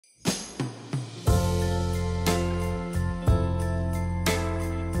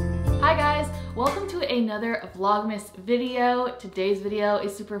Welcome to another Vlogmas video. Today's video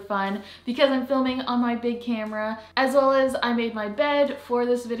is super fun because I'm filming on my big camera, as well as I made my bed for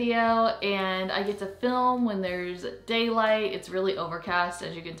this video and I get to film when there's daylight. It's really overcast,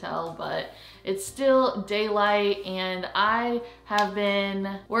 as you can tell, but it's still daylight and I have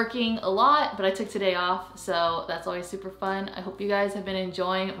been working a lot, but I took today off, so that's always super fun. I hope you guys have been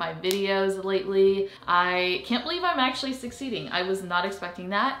enjoying my videos lately. I can't believe I'm actually succeeding. I was not expecting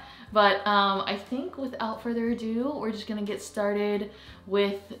that. But I think without further ado, we're just gonna get started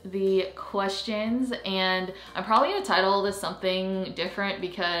with the questions, and I'm probably gonna title this something different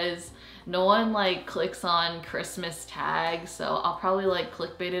because no one like clicks on Christmas tags, so I'll probably like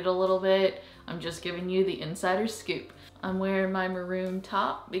clickbait it a little bit. I'm just giving you the insider scoop. I'm wearing my maroon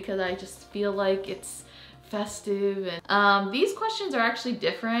top because I just feel like it's festive. And these questions are actually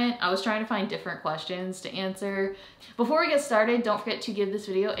different. I was trying to find different questions to answer. Before we get started, don't forget to give this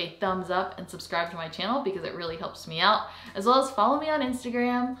video a thumbs up and subscribe to my channel because it really helps me out, as well as follow me on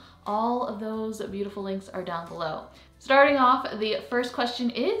Instagram. All of those beautiful links are down below. Starting off, the first question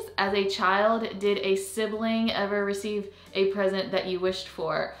is, as a child, did a sibling ever receive a present that you wished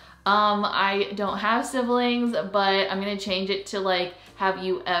for? I don't have siblings, but I'm gonna change it to like, have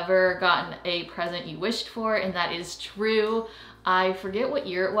you ever gotten a present you wished for? And that is true. I forget what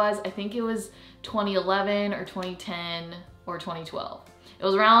year it was. I think it was 2011 or 2010 or 2012.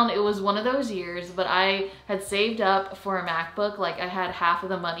 It was one of those years, but I had saved up for a MacBook. Like, I had half of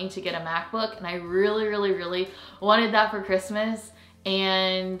the money to get a MacBook and I really wanted that for Christmas.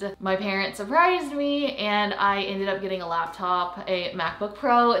 And my parents surprised me and I ended up getting a laptop, a MacBook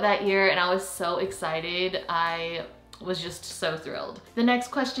Pro that year, and I was so excited. I was just so thrilled. The next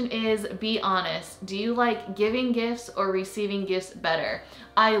question is, be honest. Do you like giving gifts or receiving gifts better?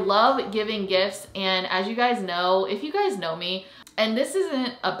 I love giving gifts, and as you guys know, if you guys know me, and this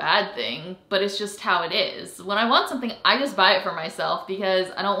isn't a bad thing, but it's just how it is. When I want something, I just buy it for myself because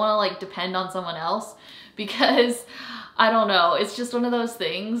I don't want to like depend on someone else, because I don't know, it's just one of those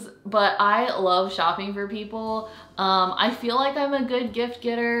things. But I love shopping for people. I feel like I'm a good gift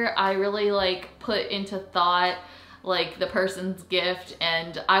getter. I really like put into thought like the person's gift,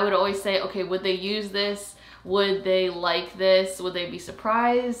 and I would always say, okay, would they use this? Would they like this? Would they be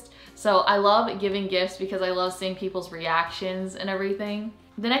surprised? So I love giving gifts because I love seeing people's reactions and everything.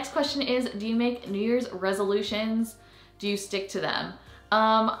 The next question is, do you make New Year's resolutions? Do you stick to them?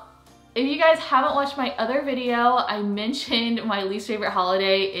 If you guys haven't watched my other video, I mentioned my least favorite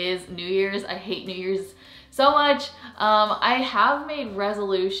holiday is New Year's. I hate New Year's so much. I have made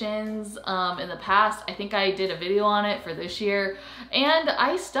resolutions in the past. I think I did a video on it for this year, and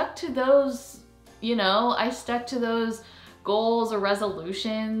I stuck to those, you know, I stuck to those goals or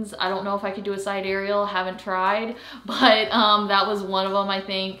resolutions. I don't know if I could do a side aerial, haven't tried, but that was one of them, I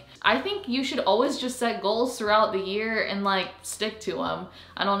think. I think you should always just set goals throughout the year and like stick to them.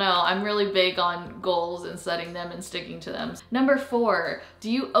 I don't know, I'm really big on goals and setting them and sticking to them. Number 4,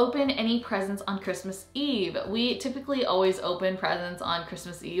 do you open any presents on Christmas Eve? We typically always open presents on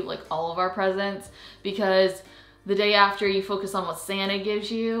Christmas Eve, like all of our presents, because the day after you focus on what Santa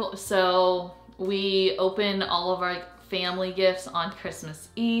gives you. So we open all of our family gifts on Christmas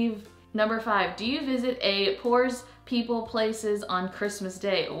Eve. Number 5, do you visit a poor people places on Christmas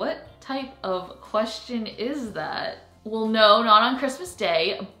Day? What type of question is that? Well, no, not on Christmas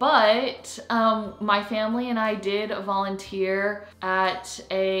Day, but my family and I did volunteer at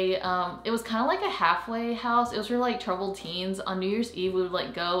a, it was kind of like a halfway house. It was for like troubled teens. On New Year's Eve, we would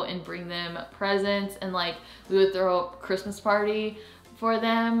like go and bring them presents, and like we would throw a Christmas party for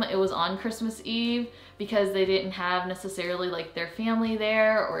them. It was on Christmas Eve because they didn't have necessarily like their family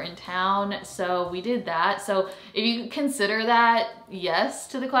there or in town, so we did that. So if you consider that yes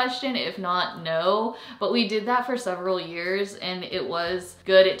to the question, if not, no. But we did that for several years and it was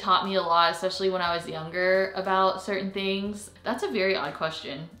good. It taught me a lot, especially when I was younger, about certain things. That's a very odd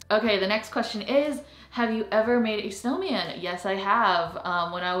question. Okay, the next question is, have you ever made a snowman? Yes, I have.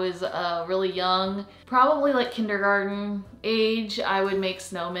 When I was really young, probably like kindergarten age, I would make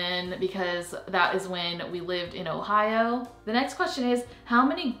snowmen because that is when we lived in Ohio. The next question is, how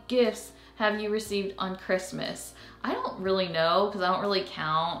many gifts have you received on Christmas? I don't really know because I don't really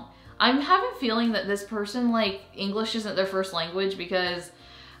count. I'm having a feeling that this person, like, English isn't their first language because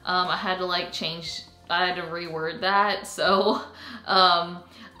I had to like I had to reword that. So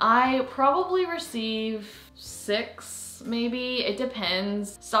I probably receive 6, maybe. It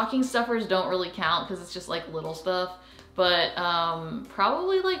depends. Stocking stuffers don't really count because it's just like little stuff, but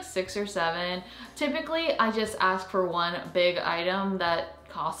probably like 6 or 7. Typically, I just ask for one big item that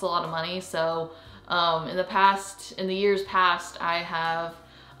costs a lot of money. So in the years past, I have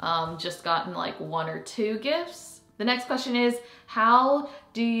just gotten like 1 or 2 gifts. The next question is, how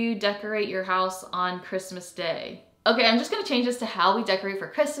do you decorate your house on Christmas Day? Okay, I'm just gonna change this to how we decorate for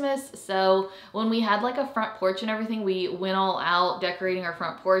Christmas. So when we had like a front porch and everything, we went all out decorating our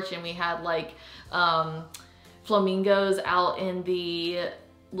front porch, and we had like flamingos out in the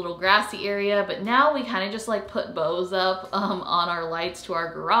little grassy area. But now we kind of just like put bows up on our lights to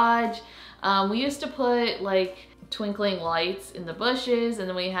our garage. We used to put like twinkling lights in the bushes, and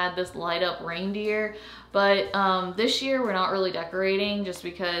then we had this light up reindeer. But this year we're not really decorating just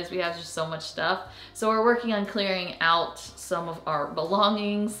because we have just so much stuff. So we're working on clearing out some of our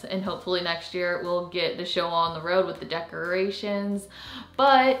belongings, and hopefully next year we'll get the show on the road with the decorations.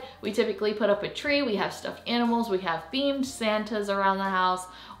 But we typically put up a tree, we have stuffed animals, we have themed Santas around the house,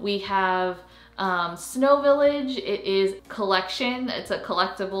 we have Snow Village. It is collection. It's a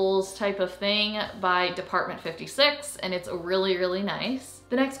collectibles type of thing by Department 56, and it's really, really nice.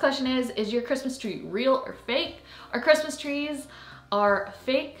 The next question is your Christmas tree real or fake? Our Christmas trees are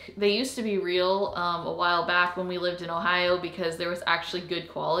fake. They used to be real a while back when we lived in Ohio because there was actually good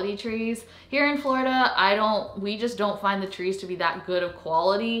quality trees. Here in Florida, we just don't find the trees to be that good of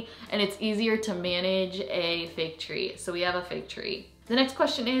quality, and it's easier to manage a fake tree. So we have a fake tree. The next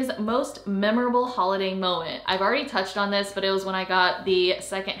question is most memorable holiday moment. I've already touched on this, but it was when I got the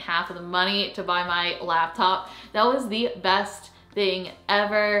second half of the money to buy my laptop. That was the best thing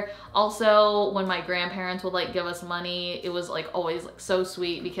ever. Also, when my grandparents would like give us money, it was like always like so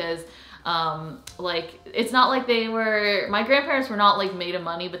sweet because like it's not like my grandparents were not like made of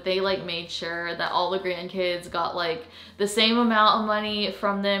money, but they like made sure that all the grandkids got like the same amount of money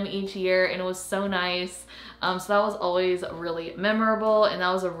from them each year, and it was so nice. So that was always really memorable, and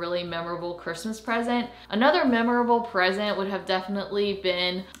that was a really memorable Christmas present. Another memorable present would have definitely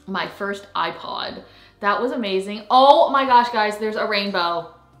been my first iPod. That was amazing. Oh my gosh, guys, there's a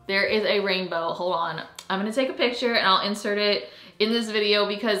rainbow. There is a rainbow. Hold on. I'm gonna take a picture and I'll insert it in this video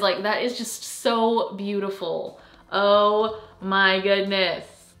because like that is just so beautiful. Oh my goodness.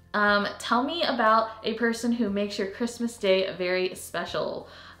 Tell me about a person who makes your Christmas day very special.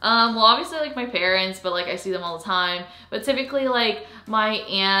 Well, obviously like my parents, but like I see them all the time. But typically like my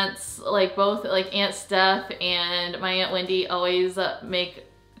aunts, like both like Aunt Steph and my Aunt Wendy always make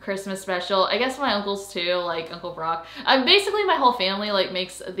Christmas special. I guess my uncles too, like Uncle Brock. Basically my whole family like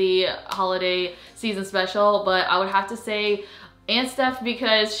makes the holiday season special, but I would have to say Aunt Steph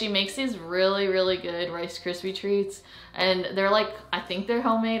because she makes these really, really good Rice Krispie treats, and they're like, I think they're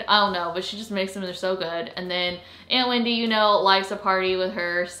homemade. I don't know, but she just makes them. They're so good. And then Aunt Wendy, you know, likes to party with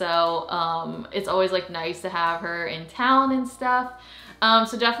her, so it's always like nice to have her in town and stuff.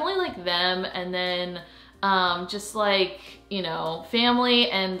 So definitely like them, and then just like, you know,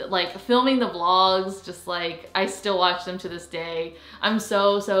 family and like filming the vlogs, just like I still watch them to this day. I'm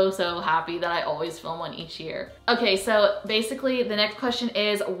so happy that I always film one each year. Okay, so basically the next question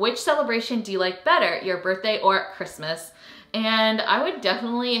is, which celebration do you like better, your birthday or Christmas? And I would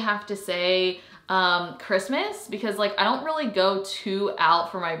definitely have to say Christmas, because like I don't really go too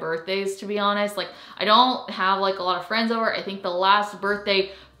out for my birthdays, to be honest. Like I don't have like a lot of friends over. I think the last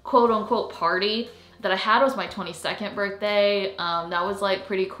birthday quote unquote party that I had was my 22nd birthday. That was like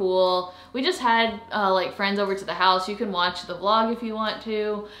pretty cool. We just had like friends over to the house. You can watch the vlog if you want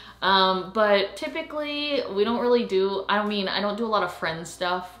to. But typically we don't really do, I don't do a lot of friend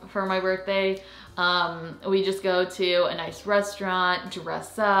stuff for my birthday. We just go to a nice restaurant,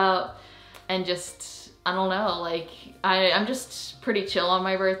 dress up, and just, I don't know, like I'm just pretty chill on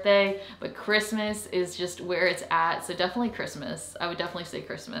my birthday, but Christmas is just where it's at. So definitely Christmas. I would definitely say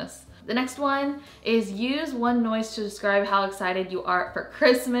Christmas. The next one is use one noise to describe how excited you are for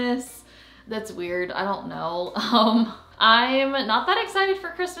Christmas. That's weird, I don't know. I'm not that excited for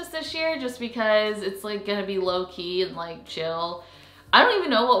Christmas this year just because it's like gonna be low key and like chill. I don't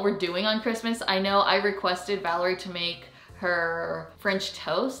even know what we're doing on Christmas. I know I requested Valerie to make her French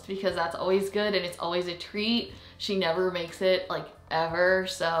toast because that's always good and it's always a treat. She never makes it like ever,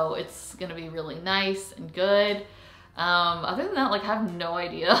 so it's gonna be really nice and good. Other than that, like I have no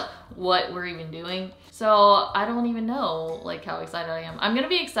idea what we're even doing. So I don't even know like how excited I am. I'm gonna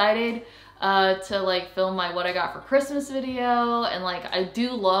be excited to like film my what I got for Christmas video, and like I do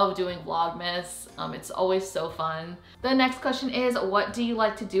love doing Vlogmas. It's always so fun. The next question is, what do you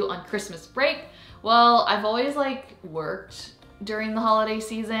like to do on Christmas break? Well, I've always like worked during the holiday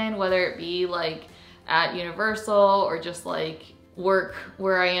season, whether it be like at Universal or just like work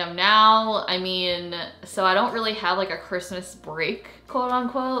where I am now. I mean, so I don't really have like a Christmas break, quote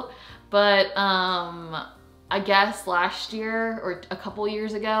unquote, but I guess last year or a couple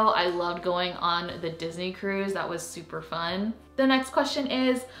years ago, I loved going on the Disney cruise. That was super fun. The next question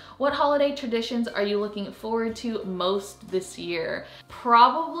is, what holiday traditions are you looking forward to most this year?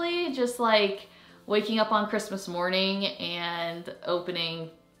 Probably just like waking up on Christmas morning and opening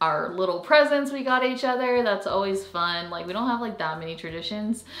our little presents we got each other. That's always fun. Like, we don't have like that many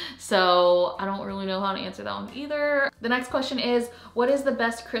traditions, so I don't really know how to answer that one either. The next question is, what is the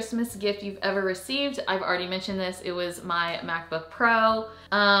best Christmas gift you've ever received? I've already mentioned this. It was my MacBook Pro.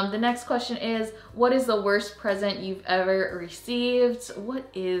 The next question is, what is the worst present you've ever received? What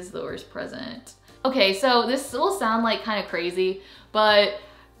is the worst present? Okay, so this will sound like kind of crazy, but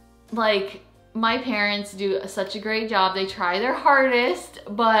like, my parents do such a great job. They try their hardest,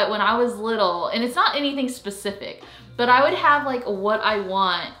 but when I was little, and it's not anything specific, but I would have like what I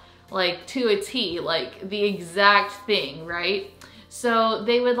want, like to a T, like the exact thing, right? So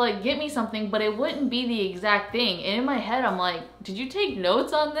they would like get me something, but it wouldn't be the exact thing. And in my head, I'm like, did you take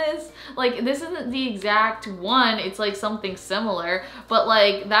notes on this? Like, this isn't the exact one. It's like something similar, but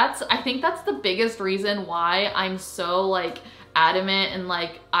like I think that's the biggest reason why I'm so like adamant and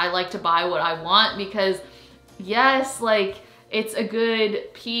like I like to buy what I want, because yes, like it's a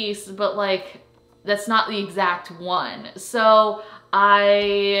good piece, but like that's not the exact one. So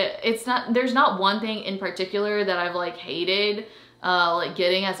there's not one thing in particular that I've like hated like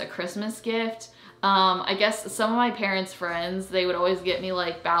getting as a Christmas gift. I guess some of my parents' friends, they would always get me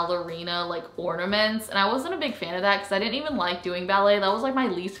like ballerina like ornaments, and I wasn't a big fan of that because I didn't even like doing ballet. That was like my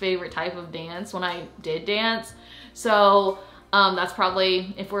least favorite type of dance when I did dance. So that's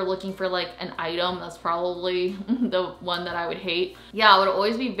probably, if we're looking for like an item, that's probably the one that I would hate. Yeah, I would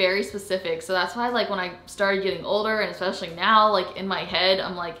always be very specific. So that's why like when I started getting older, and especially now, like in my head,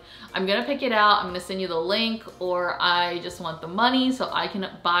 I'm like, I'm gonna pick it out, I'm gonna send you the link, or I just want the money so I can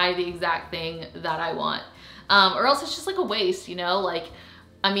buy the exact thing that I want. Or else it's just like a waste, you know? Like,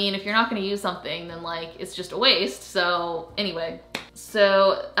 I mean, if you're not gonna use something, then like, it's just a waste. So anyway,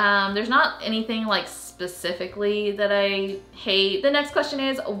 so there's not anything like specifically that I hate. The next question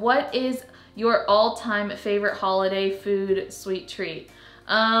is, what is your all-time favorite holiday food sweet treat?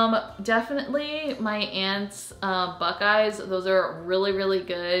 Definitely my aunt's Buckeyes. Those are really, really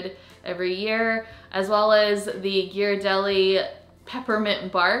good every year, as well as the Ghirardelli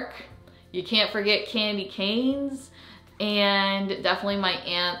peppermint bark. You can't forget candy canes, and definitely my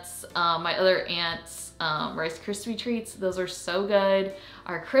aunt's, my other aunt's Rice Krispie treats. Those are so good.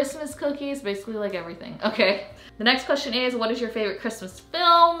 Our Christmas cookies, basically like everything. Okay. The next question is, what is your favorite Christmas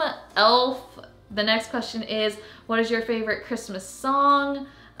film? Elf. The next question is, what is your favorite Christmas song?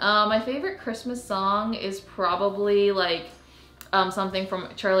 My favorite Christmas song is probably like something from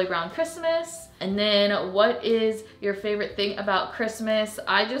Charlie Brown Christmas. And then, what is your favorite thing about Christmas?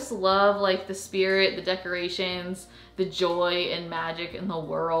 I just love like the spirit, the decorations, the joy and magic in the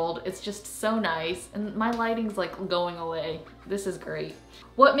world. It's just so nice. And my lighting's like going away. This is great.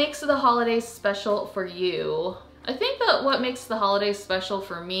 What makes the holidays special for you? I think that what makes the holidays special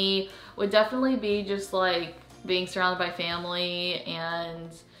for me would definitely be just like being surrounded by family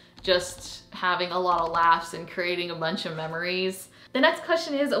and just having a lot of laughs and creating a bunch of memories. The next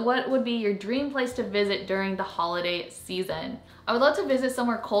question is, what would be your dream place to visit during the holiday season? I would love to visit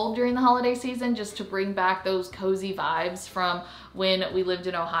somewhere cold during the holiday season just to bring back those cozy vibes from when we lived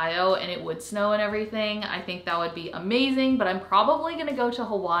in Ohio and it would snow and everything. I think that would be amazing, but I'm probably gonna go to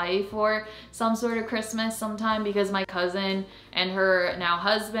Hawaii for some sort of Christmas sometime because my cousin and her now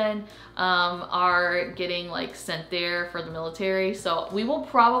husband are getting like sent there for the military. So we will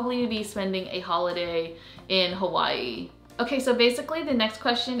probably be spending a holiday in Hawaii. Okay, so basically the next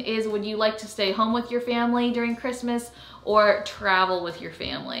question is, would you like to stay home with your family during Christmas or travel with your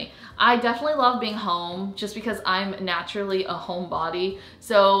family? I definitely love being home just because I'm naturally a homebody.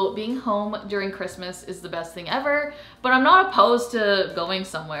 So being home during Christmas is the best thing ever, but I'm not opposed to going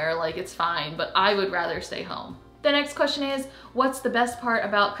somewhere, like it's fine, but I would rather stay home. The next question is, what's the best part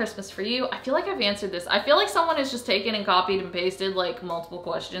about Christmas for you? I feel like I've answered this. I feel like someone has just taken and copied and pasted like multiple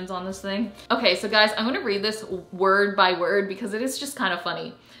questions on this thing. Okay, so guys, I'm gonna read this word by word because it is just kind of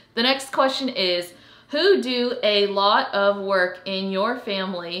funny. The next question is, who do a lot of work in your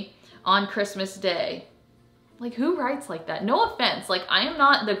family on Christmas Day? Like, who writes like that? No offense, like I am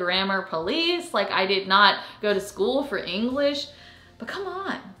not the grammar police, like I did not go to school for English, but come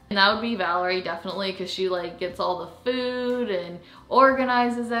on. And that would be Valerie, definitely, because she like gets all the food and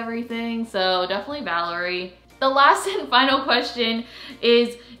organizes everything. So definitely Valerie. The last and final question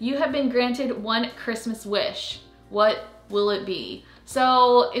is, you have been granted one Christmas wish. What will it be?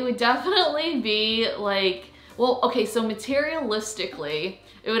 So it would definitely be like, well, okay, so materialistically,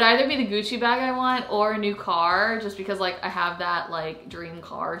 It would either be the Gucci bag I want or a new car, just because like I have that like dream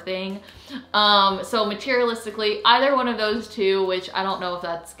car thing. So materialistically, either one of those two, which I don't know if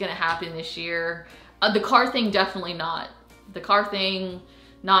that's gonna happen this year. The car thing, definitely not. The car thing,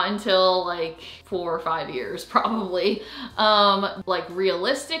 not until like 4 or 5 years probably. Like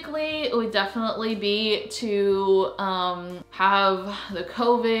realistically, it would definitely be to have the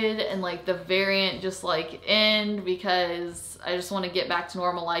COVID and like the variant just like end, because I just want to get back to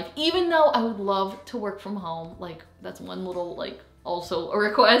normal life, even though I would love to work from home. Like that's one little like also a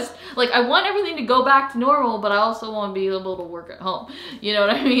request. Like I want everything to go back to normal, but I also want to be able to work at home. You know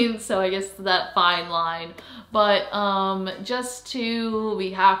what I mean? So I guess that fine line. But just to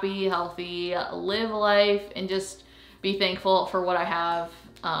be happy, healthy, live life, and just be thankful for what I have.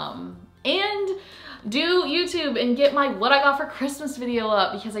 And do YouTube and get my what I got for Christmas video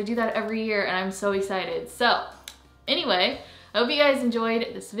up, because I do that every year and I'm so excited. So anyway, I hope you guys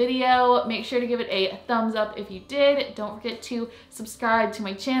enjoyed this video. Make sure to give it a thumbs up if you did. Don't forget to subscribe to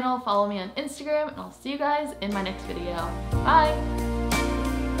my channel, follow me on Instagram, and I'll see you guys in my next video. Bye!